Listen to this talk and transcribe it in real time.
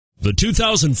The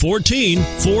 2014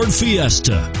 Ford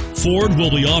Fiesta. Ford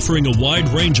will be offering a wide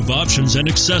range of options and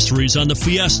accessories on the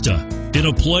Fiesta in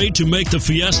a play to make the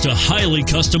Fiesta highly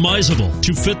customizable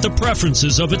to fit the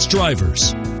preferences of its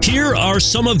drivers. Here are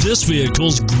some of this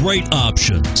vehicle's great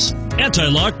options: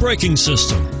 anti-lock braking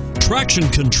system, traction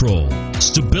control,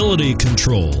 stability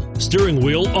control, steering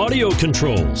wheel audio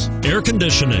controls, air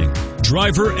conditioning,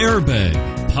 driver airbag,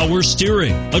 power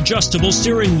steering, adjustable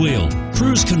steering wheel,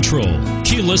 cruise control,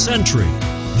 keyless entry.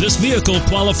 This vehicle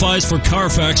qualifies for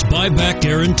Carfax buyback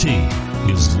guarantee.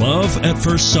 Is love at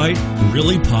first sight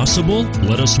really possible?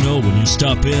 Let us know when you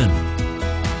stop in.